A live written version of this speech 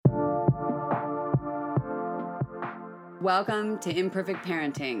Welcome to Imperfect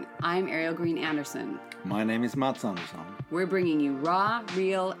Parenting. I'm Ariel Green Anderson. My name is Mats Anderson. We're bringing you raw,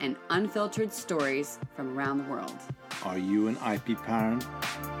 real, and unfiltered stories from around the world. Are you an IP parent?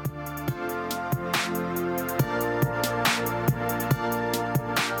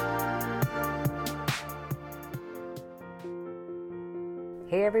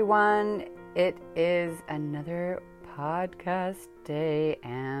 Hey everyone, it is another podcast day,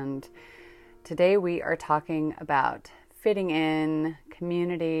 and today we are talking about fitting in,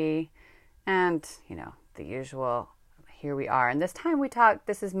 community, and, the usual. Here we are. And this time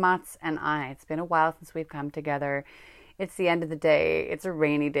this is Mats and I. It's been a while since we've come together. It's the end of the day. It's a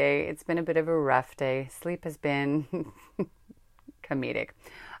rainy day. It's been a bit of a rough day. Sleep has been comedic.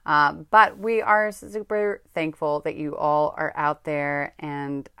 But we are super thankful that you all are out there.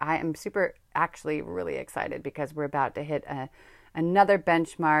 And I am actually really excited because we're about to hit another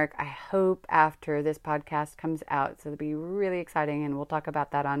benchmark, I hope, after this podcast comes out. So it'll be really exciting, and we'll talk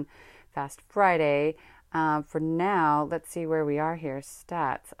about that on Fast Friday. For now, let's see where we are here.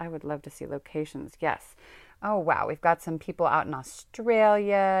 Stats. I would love to see locations. Yes. Oh, wow. We've got some people out in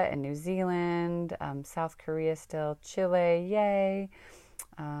Australia and New Zealand, South Korea still, Chile. Yay.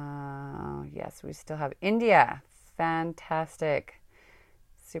 Yes, we still have India. Fantastic.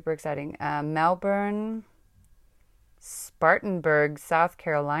 Super exciting. Melbourne, Spartanburg, South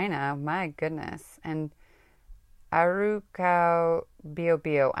Carolina. My goodness. And Araucao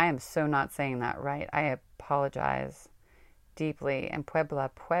Biobío. I am so not saying that right. I apologize deeply. And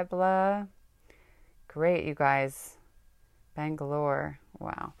Puebla. Great, you guys. Bangalore.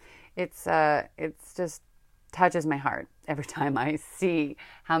 Wow. It's just touches my heart every time I see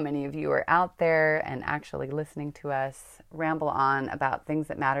how many of you are out there and actually listening to us ramble on about things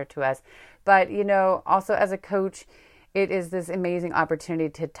that matter to us. But, also as a coach, it is this amazing opportunity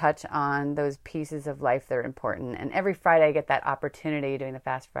to touch on those pieces of life that are important. And every Friday I get that opportunity doing the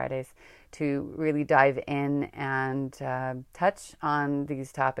Fast Fridays to really dive in and touch on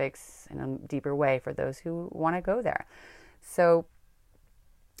these topics in a deeper way for those who want to go there. So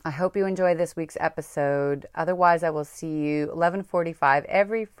I hope you enjoy this week's episode. Otherwise, I will see you 11:45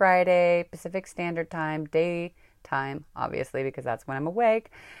 every Friday, Pacific Standard Time, daytime, obviously, because that's when I'm awake.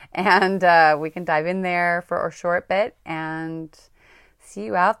 And we can dive in there for a short bit and see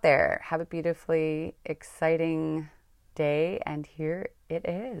you out there. Have a beautifully exciting day. And here it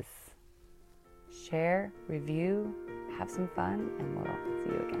is. Share, review, have some fun, and we'll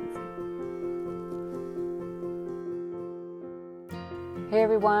see you again soon. Hey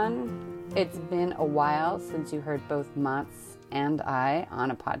everyone, it's been a while since you heard both Mats and I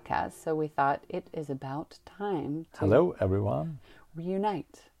on a podcast, so we thought it is about time to Hello everyone.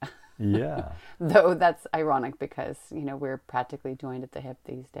 Reunite. Yeah. Though that's ironic because, we're practically joined at the hip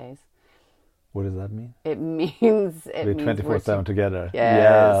these days. What does that mean? It means we're 24/7 together.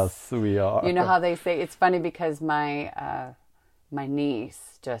 Yes, we are. You know how they say, it's funny because my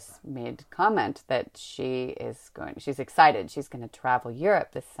niece just made comment that she's excited. She's going to travel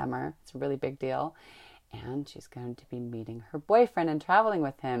Europe this summer. It's a really big deal. And she's going to be meeting her boyfriend and traveling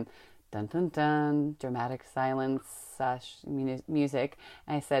with him. Dun, dun, dun. Dramatic silence, music.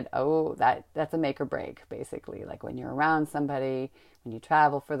 And I said, that's a make or break, basically. Like when you're around somebody, when you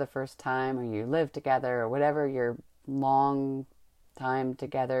travel for the first time, or you live together, or whatever your long time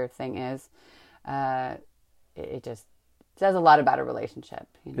together thing is, it just says a lot about a relationship.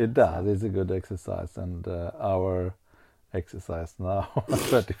 It does. It's a good exercise, and our exercise now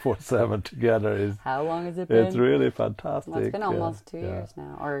 24/7 together is. How long has it been? It's really fantastic. Well, it's been almost 2 years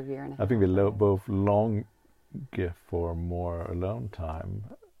now, or a year and a half. I think we both long for more alone time.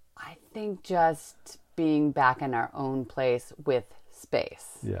 I think just being back in our own place with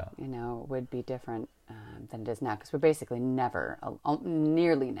space, would be different than it is now, because we're basically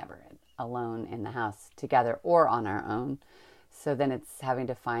nearly never alone in the house together or on our own. So then it's having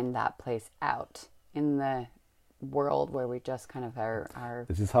to find that place out in the world where we just kind of are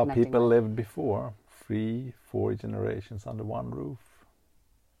This is how people lived before. 3-4 generations under one roof.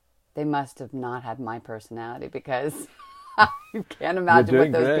 They must have not had my personality, because I can't imagine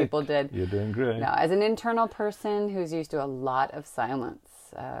what those people did. You're doing great. No, as an internal person who's used to a lot of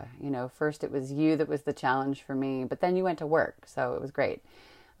silence, first it was you that was the challenge for me, but then you went to work, so it was great.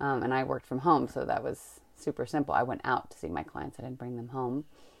 And I worked from home, so that was super simple. I went out to see my clients. I didn't bring them home.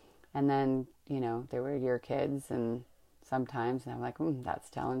 And then, they were your kids, and sometimes, and I'm like, that's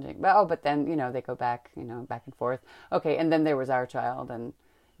challenging. But then, they go back, back and forth. Okay, and then there was our child, and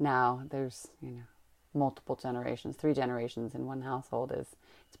now there's, multiple generations, 3 generations in one household it's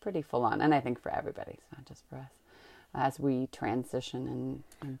pretty full on. And I think for everybody, it's not just for us. as we transition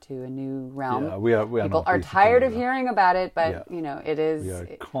into a new realm. Yeah, we are People not are easy to tired of live. hearing about it, but Yeah. you know, it is. We are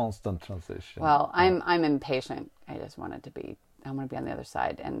constant transition. Well, I'm impatient. I just want it to be. I want to be on the other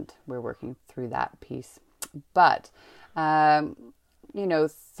side, and we're working through that piece. But you know,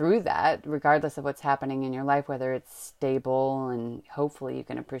 through that, regardless of what's happening in your life, whether it's stable, and hopefully you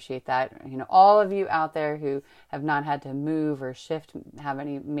can appreciate that. You know, all of you out there who have not had to move or shift, have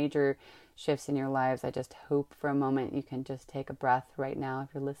any major shifts in your lives, I just hope for a moment you can just take a breath right now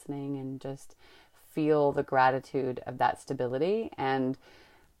if you're listening and just feel the gratitude of that stability and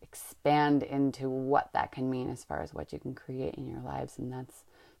expand into what that can mean as far as what you can create in your lives. And that's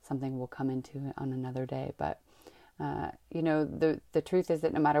something we'll come into on another day. But you know, the truth is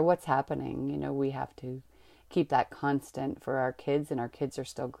that no matter what's happening, you know, we have to keep that constant for our kids, and our kids are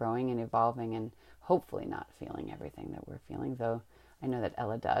still growing and evolving and hopefully not feeling everything that we're feeling, though I know that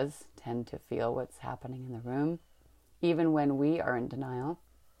Ella does tend to feel what's happening in the room, even when we are in denial.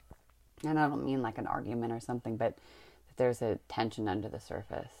 And I don't mean like an argument or something, but that there's a tension under the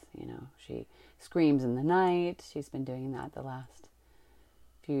surface. You know, she screams in the night. She's been doing that the last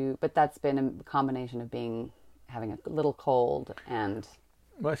few, but that's been a combination of having a little cold and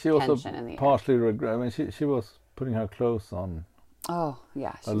Well, she also tension in the air. partly regret. I mean, she was putting her clothes on Oh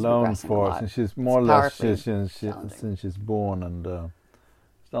yeah, she's alone regressing a for lot. since she's more or It's less powerfully since she's born, and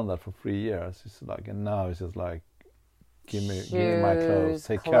she's done that for 3 years. It's like, and now it's just like, give me my clothes,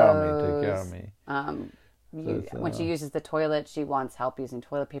 take care of me. When she uses the toilet, she wants help using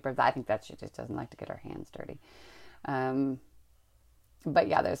toilet paper. I think that she just doesn't like to get her hands dirty. But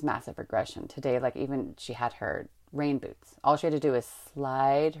yeah, there's massive regression today. Like, even she had her rain boots. All she had to do is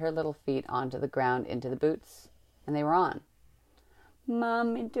slide her little feet onto the ground into the boots, and they were on.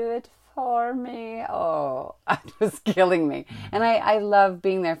 Mommy, do it for me. Oh, it was killing me. And I love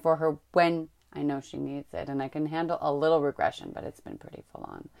being there for her when I know she needs it, and I can handle a little regression, but it's been pretty full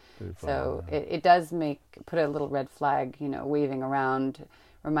on. So it does put a little red flag, you know, waving around,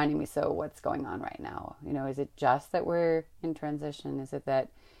 reminding me, so what's going on right now? You know, is it just that we're in transition? Is it that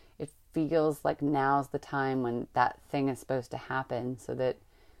it feels like now's the time when that thing is supposed to happen, so that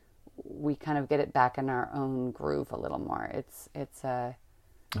we kind of get it back in our own groove a little more? I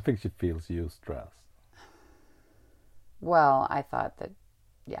think she feels stressed. Well, I thought that,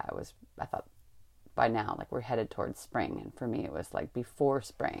 I thought by now, like, we're headed towards spring, and for me it was like before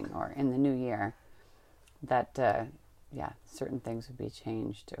spring or in the new year that certain things would be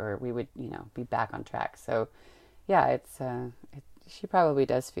changed, or we would, you know, be back on track. So yeah, she probably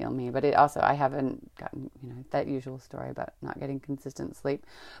does feel me, but I haven't gotten, you know, that usual story about not getting consistent sleep.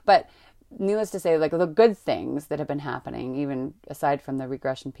 But needless to say, like, the good things that have been happening, even aside from the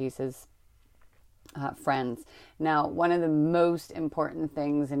regression pieces, friends. Now, one of the most important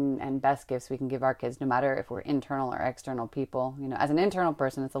things and best gifts we can give our kids, no matter if we're internal or external people, you know, as an internal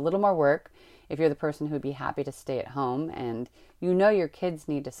person, it's a little more work if you're the person who would be happy to stay at home and you know your kids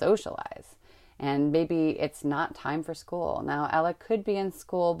need to socialize. And maybe it's not time for school. Now, Ella could be in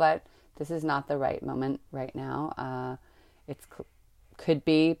school, but this is not the right moment right now. Could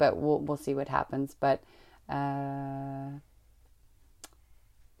be, but we'll see what happens. But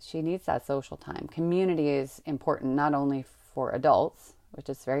she needs that social time. Community is important, not only for adults, which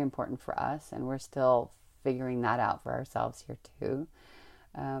is very important for us, and we're still figuring that out for ourselves here too.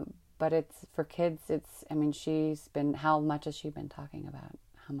 But it's for kids. How much has she been talking about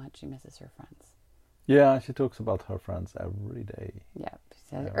how much she misses her friends? Yeah, she talks about her friends every day. Yeah, she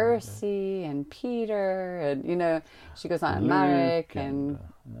says Ursi and Peter, and, you know, she goes on Marek, and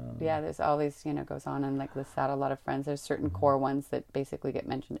there's all these, you know, goes on and like lists out a lot of friends. There's certain core ones that basically get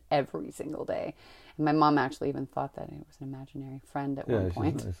mentioned every single day. And my mom actually even thought that it was an imaginary friend at one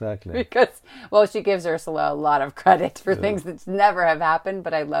point. Exactly. Because, well, she gives Ursula a lot of credit for things that never have happened,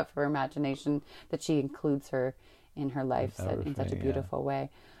 but I love her imagination that she includes her in her life in such a beautiful way.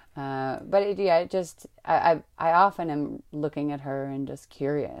 I often am looking at her and just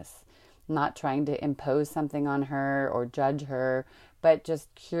curious, not trying to impose something on her or judge her, but just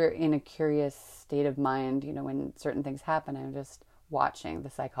in a curious state of mind. You know, when certain things happen, I'm just watching the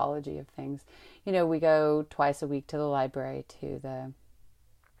psychology of things. You know, we go twice a week to the library to the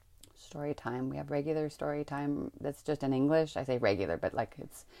story time. We have regular story time that's just in English. I say regular, but like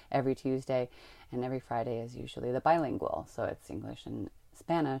it's every Tuesday, and every Friday is usually the bilingual, so it's English and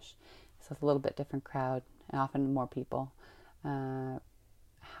Spanish. So it's a little bit different crowd and often more people.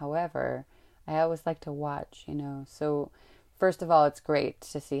 However, I always like to watch, you know. So first of all, it's great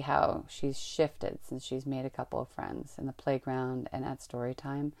to see how she's shifted since she's made a couple of friends in the playground and at story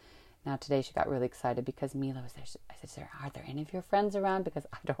time. Now today she got really excited because Mila was there. I said, are there any of your friends around? Because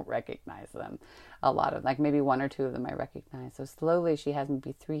I don't recognize them. A lot of, like maybe one or two of them I recognize. So slowly she has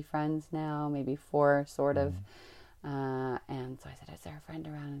maybe 3 friends now, maybe 4 sort of. And so I said, is there a friend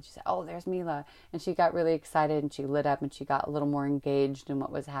around? And she said, oh, there's Mila. And she got really excited and she lit up and she got a little more engaged in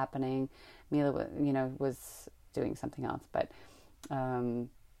what was happening. Mila, was doing something else. But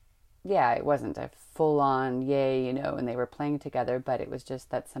yeah, it wasn't a full-on yay, and they were playing together, but it was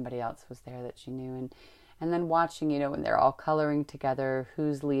just that somebody else was there that she knew. And then watching, when they're all coloring together,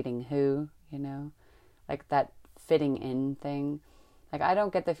 who's leading who, like that fitting in thing. Like, I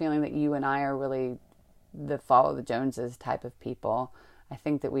don't get the feeling that you and I are really the follow the Joneses type of people. I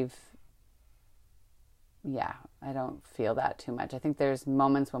think that I don't feel that too much. I think there's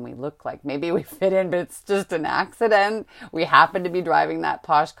moments when we look like maybe we fit in, but it's just an accident. We happen to be driving that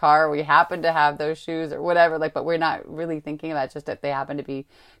posh car. We happen to have those shoes or whatever, but we're not really thinking about just that they happen to be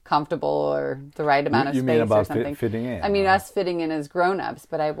comfortable or the right amount of space mean about or something. Fitting in? I mean, us fitting in as grown-ups,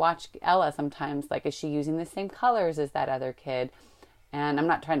 but I watch Ella sometimes, like, is she using the same colors as that other kid? And I'm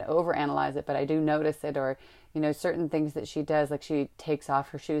not trying to overanalyze it, but I do notice it, or certain things that she does, like she takes off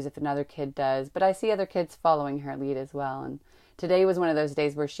her shoes if another kid does. But I see other kids following her lead as well. And today was one of those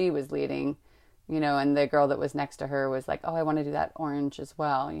days where she was leading, and the girl that was next to her was like, oh, I want to do that orange as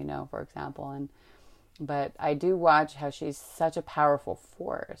well, for example. But I do watch how she's such a powerful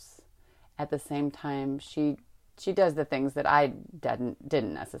force. At the same time, she does the things that I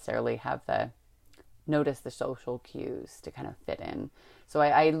didn't necessarily have notice the social cues to kind of fit in. So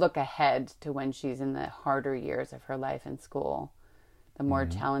I look ahead to when she's in the harder years of her life in school, the more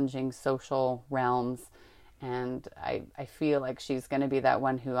challenging social realms. And I feel like she's going to be that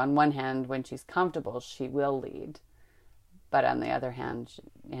one who, on one hand, when she's comfortable, she will lead. But on the other hand,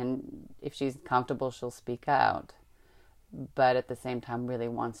 and if she's comfortable, she'll speak out. But at the same time, really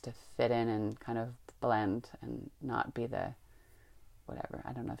wants to fit in and kind of blend and not be the whatever.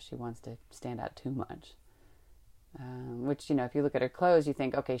 I don't know if she wants to stand out too much. Which, if you look at her clothes, you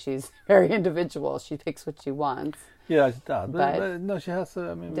think, okay, she's very individual. She picks what she wants. Yeah, she does. But no, she has.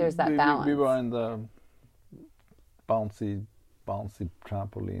 There's that balance. We were in the bouncy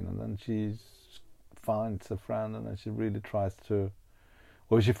trampoline, and then she finds a friend, and then she really tries to.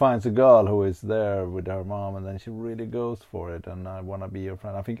 Or she finds a girl who is there with her mom, and then she really goes for it, and I want to be your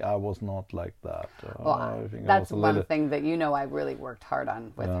friend. I think I was not like that. Well, that's one thing that I really worked hard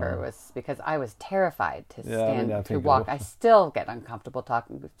on with her, was because I was terrified to walk. I still get uncomfortable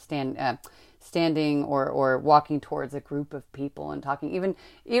standing or walking towards a group of people and talking. Even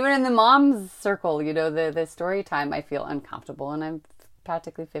in the mom's circle, the story time, I feel uncomfortable, and I'm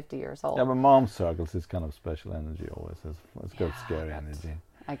practically 50 years old. Yeah, but mom's circles is kind of special energy always. It's got scary energy.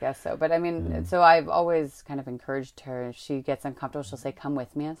 I guess so. But I mean, so I've always kind of encouraged her. If she gets uncomfortable, she'll say, come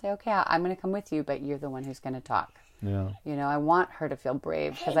with me. And I say, okay, I'm going to come with you, but you're the one who's going to talk. Yeah. I want her to feel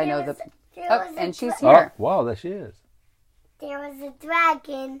brave because I know and she's here. Oh, wow, there she is. There was a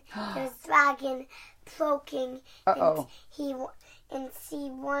dragon. There was a dragon poking. Uh-oh. And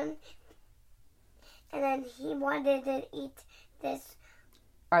then he wanted to eat this.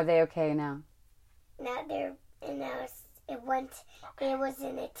 Are they okay now? Now it was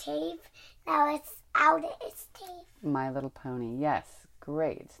in a cave. Now it's out of its cave. My Little Pony. Yes.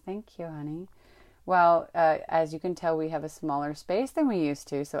 Great. Thank you, honey. Well, as you can tell, we have a smaller space than we used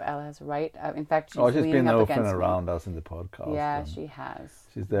to. So Ella's right. In fact, she's leaning up against me. She's been often around us in the podcast. Yeah, she has.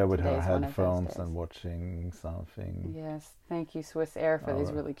 She's there with her headphones and watching something. Yes. Thank you, Swiss Air, for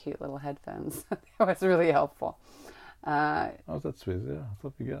these really cute little headphones. That was really helpful. That's Swiss.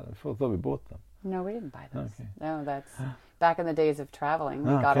 Yeah, I thought we bought them. No, we didn't buy those. Okay. No, that's back in the days of traveling.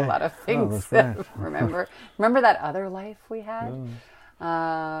 We got a lot of things. Right. Remember that other life we had?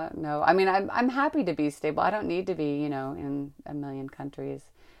 No, I mean, I'm happy to be stable. I don't need to be, in a million countries.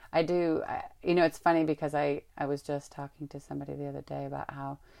 I do. It's funny because I was just talking to somebody the other day about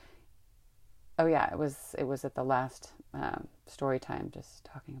how. Oh yeah, it was at the last story time, just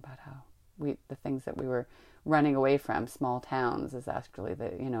talking about how the things that we were running away from, small towns, is actually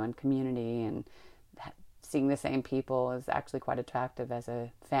and community, and seeing the same people is actually quite attractive as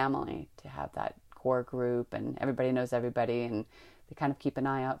a family, to have that core group and everybody knows everybody and they kind of keep an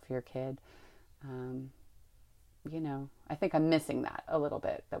eye out for your kid. I think I'm missing that a little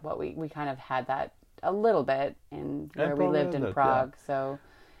bit, that what we kind of had that a little bit in where we lived in Prague. Yeah. So,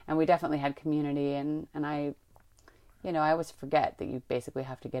 and we definitely had community, and I always forget that you basically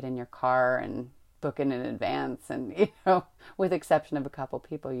have to get in your car and book in advance, and with exception of a couple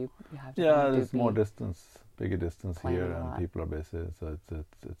people, you have to. Yeah, there's more distance, bigger distance here, and people are busy, so it's a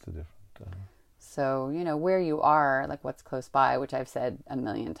different. So, where you are, like what's close by, which I've said a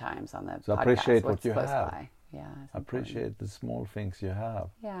million times on the podcast. Appreciate what what's you close have. By. Yeah. Appreciate the small things you have.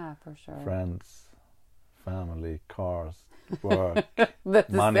 Yeah, for sure. Friends, family, cars, work, the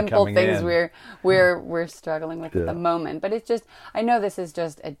money simple coming things in. we're struggling with at Yeah. the moment. But it's just, I know this is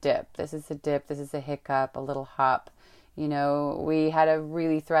just a dip. This is a dip. This is a hiccup, a little hop. We had a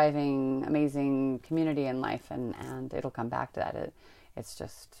really thriving, amazing community in life, and it'll come back to that. It's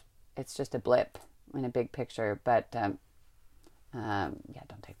just a blip in a big picture. But don't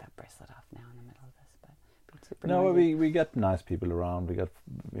take that bracelet off now in the middle of this. But be super No, noisy. we get nice people around.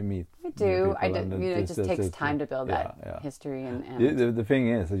 We meet. We new do. people, It just takes time to build that yeah. history and The thing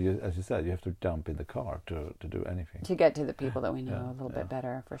is, as you said, you have to jump in the car to do anything. to get to the people that we know Yeah, a little bit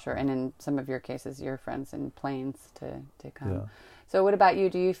better, for sure. And in some of your cases, your friends in planes to come. Yeah. So what about you?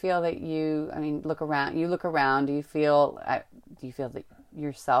 Do you feel that look around, do you feel that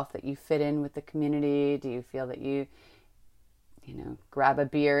yourself, that you fit in with the community? Do you feel that you grab a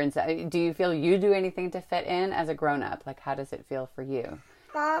beer and say, do you feel you do anything to fit in as a grown-up? Like, how does it feel for you?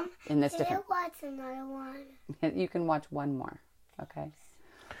 Mom, in this did you watch another one? You can watch one more. Okay.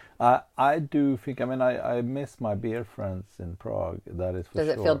 I do think. I miss my beer friends in Prague. That is for sure.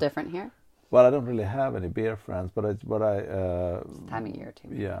 Does it feel different here? Well, I don't really have any beer friends, but It's time of year too.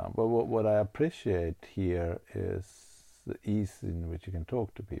 Yeah, but what I appreciate here is the ease in which you can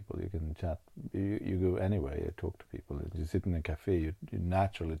talk to people. You can chat. You go anywhere, you talk to people. You sit in a cafe, you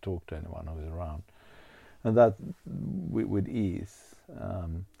naturally talk to anyone who is around, and that with ease.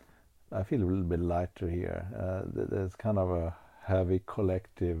 I feel a little bit lighter here. There's kind of a heavy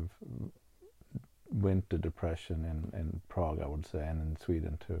collective winter depression in Prague, I would say, and in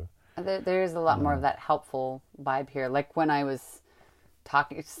Sweden too. There is a lot more of that helpful vibe here. Like when I was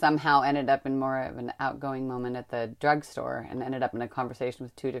talking, somehow ended up in more of an outgoing moment at the drugstore and ended up in a conversation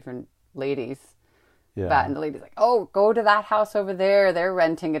with two different ladies. Yeah. And the lady's like, oh, go to that house over there. They're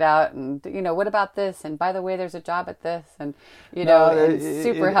renting it out. And, what about this? And by the way, there's a job at this. And, it's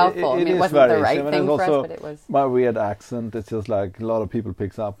super helpful. It wasn't the right thing for us, but it was. My weird accent, it's just like a lot of people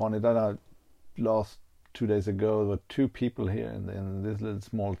picks up on it. And last 2 days ago, there were two people here in this little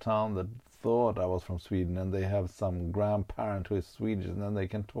small town that thought I was from Sweden, and they have some grandparent who is Swedish, and then they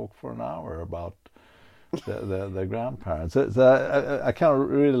can talk for an hour about their grandparents. So I kind of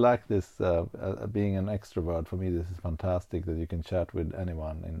really like this, being an extrovert. For me, this is fantastic that you can chat with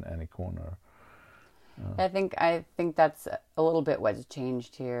anyone in any corner. I think that's a little bit what's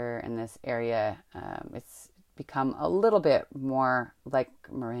changed here in this area. It's become a little bit more like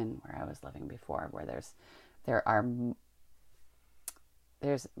Marin, where I was living before, where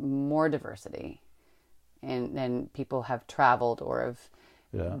there's more diversity, and then people have traveled or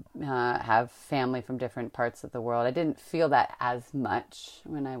have family from different parts of the world. I didn't feel that as much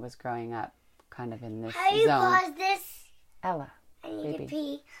when I was growing up, kind of in this How do you zone. pause this? Ella, I need baby. to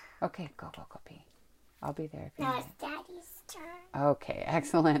pee. Okay, go pee. I'll be there if you Now need. it's Daddy's turn. Okay,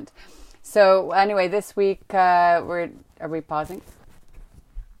 excellent. So anyway, this week are we pausing?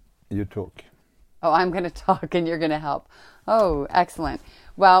 You talk. Oh, I'm going to talk and you're going to help. Oh, excellent.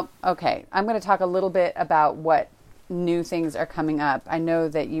 Well, okay. I'm going to talk a little bit about what new things are coming up. I know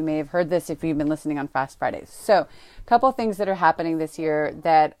that you may have heard this if you've been listening on Fast Fridays. So a couple of things that are happening this year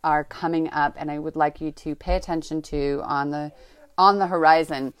that are coming up and I would like you to pay attention to on the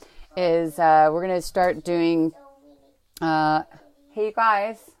horizon is we're going to start doing, hey you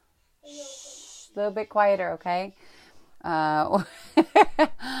guys, shh, a little bit quieter, okay?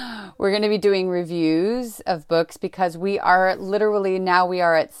 We're going to be doing reviews of books because we are at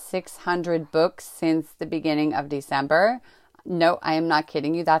 600 books since the beginning of December. No, I am not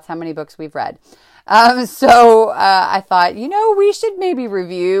kidding you. That's how many books we've read. So I thought, we should maybe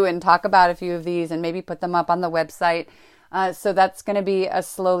review and talk about a few of these and maybe put them up on the website. So that's going to be a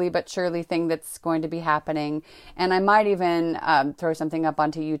slowly but surely thing that's going to be happening. And I might even throw something up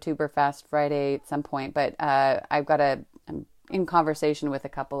onto YouTube or Fast Friday at some point. But I'm in conversation with a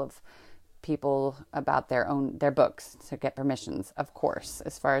couple of people about their books to get permissions, of course,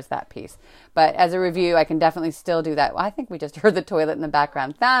 as far as that piece. But as a review, I can definitely still do that. Well, I think we just heard the toilet in the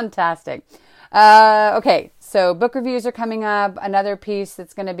background. Fantastic. Okay, so book reviews are coming up. Another piece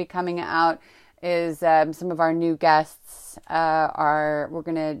that's going to be coming out is some of our new guests we're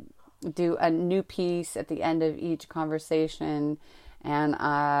going to do a new piece at the end of each conversation, and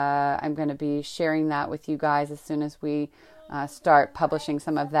I'm going to be sharing that with you guys as soon as we start publishing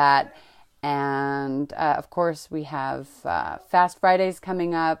some of that. And of course we have Fast Fridays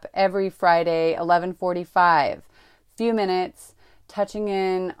coming up every Friday, 11:45, few minutes touching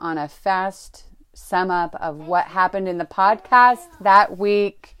in on a fast sum up of what happened in the podcast that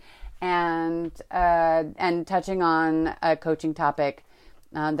week. and touching on a coaching topic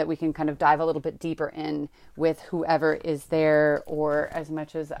that we can kind of dive a little bit deeper in with whoever is there, or as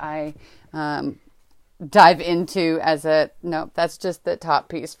much as I dive into as a, nope, that's just the top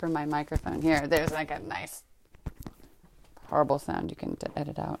piece for my microphone here. There's like a nice horrible sound you can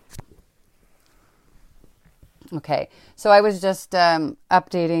edit out. Okay, so I was just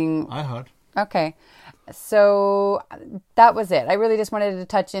updating. I heard. Okay, so that was it. I really just wanted to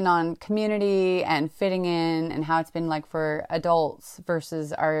touch in on community and fitting in and how it's been like for adults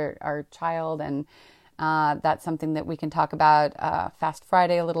versus our child. And that's something that we can talk about Fast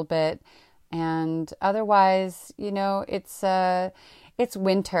Friday a little bit. And otherwise, you know, it's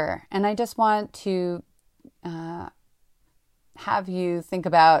winter. And I just want to have you think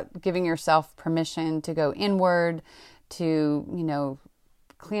about giving yourself permission to go inward, to, you know,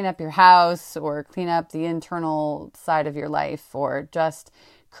 clean up your house or clean up the internal side of your life, or just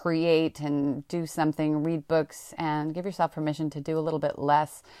create and do something, read books, and give yourself permission to do a little bit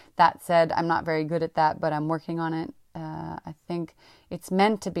less. That said, I'm not very good at that, but I'm working on it. I think it's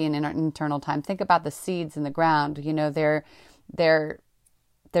meant to be an internal time. Think about the seeds in the ground. You know, they're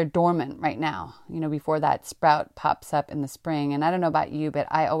dormant right now, you know, before that sprout pops up in the spring. And I don't know about you, but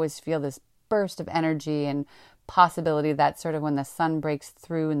I always feel this burst of energy and possibility, that sort of when the sun breaks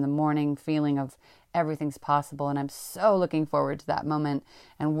through in the morning feeling of everything's possible. And I'm so looking forward to that moment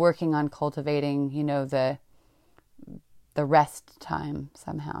and working on cultivating, you know, the rest time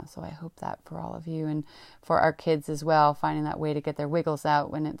somehow. So I hope that for all of you, and for our kids as well, finding that way to get their wiggles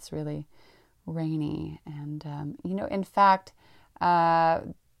out when it's really rainy. And, you know, in fact, I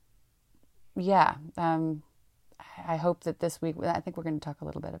hope that this week, I think we're going to talk a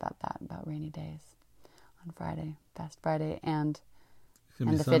little bit about that, about rainy days on Friday, Fast Friday, and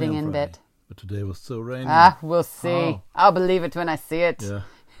the fitting in bit. But today was so rainy. We'll see. Oh. I'll believe it when I see it. Yeah.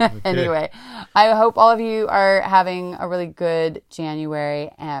 Okay. Anyway, I hope all of you are having a really good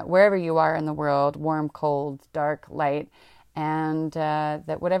January, wherever you are in the world, warm, cold, dark, light, and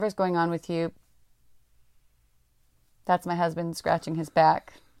that whatever's going on with you. That's my husband scratching his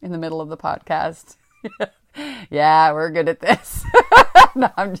back in the middle of the podcast. Yeah, we're good at this. No,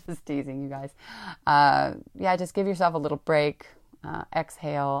 I'm just teasing you guys. Just give yourself a little break,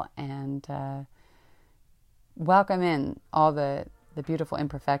 exhale, and welcome in all the beautiful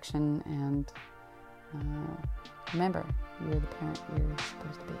imperfection. And remember, you're the parent you're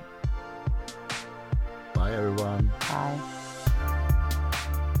supposed to be. Bye, everyone. Bye.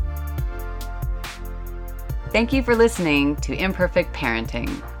 Thank you for listening to Imperfect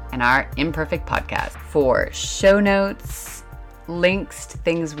Parenting and our Imperfect podcast. For show notes, links to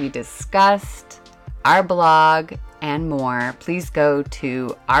things we discussed, our blog, and more, please go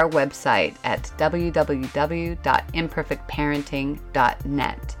to our website at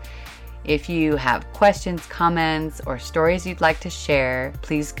www.imperfectparenting.net. If you have questions, comments, or stories you'd like to share,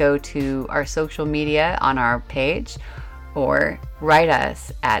 please go to our social media on our page, or write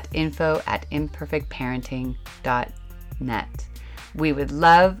us at info@imperfectparenting.net. We would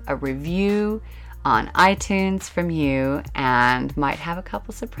love a review on iTunes from you, and might have a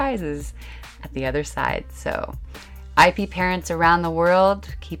couple surprises at the other side. So, IP parents around the world,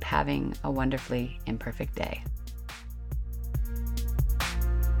 keep having a wonderfully imperfect day.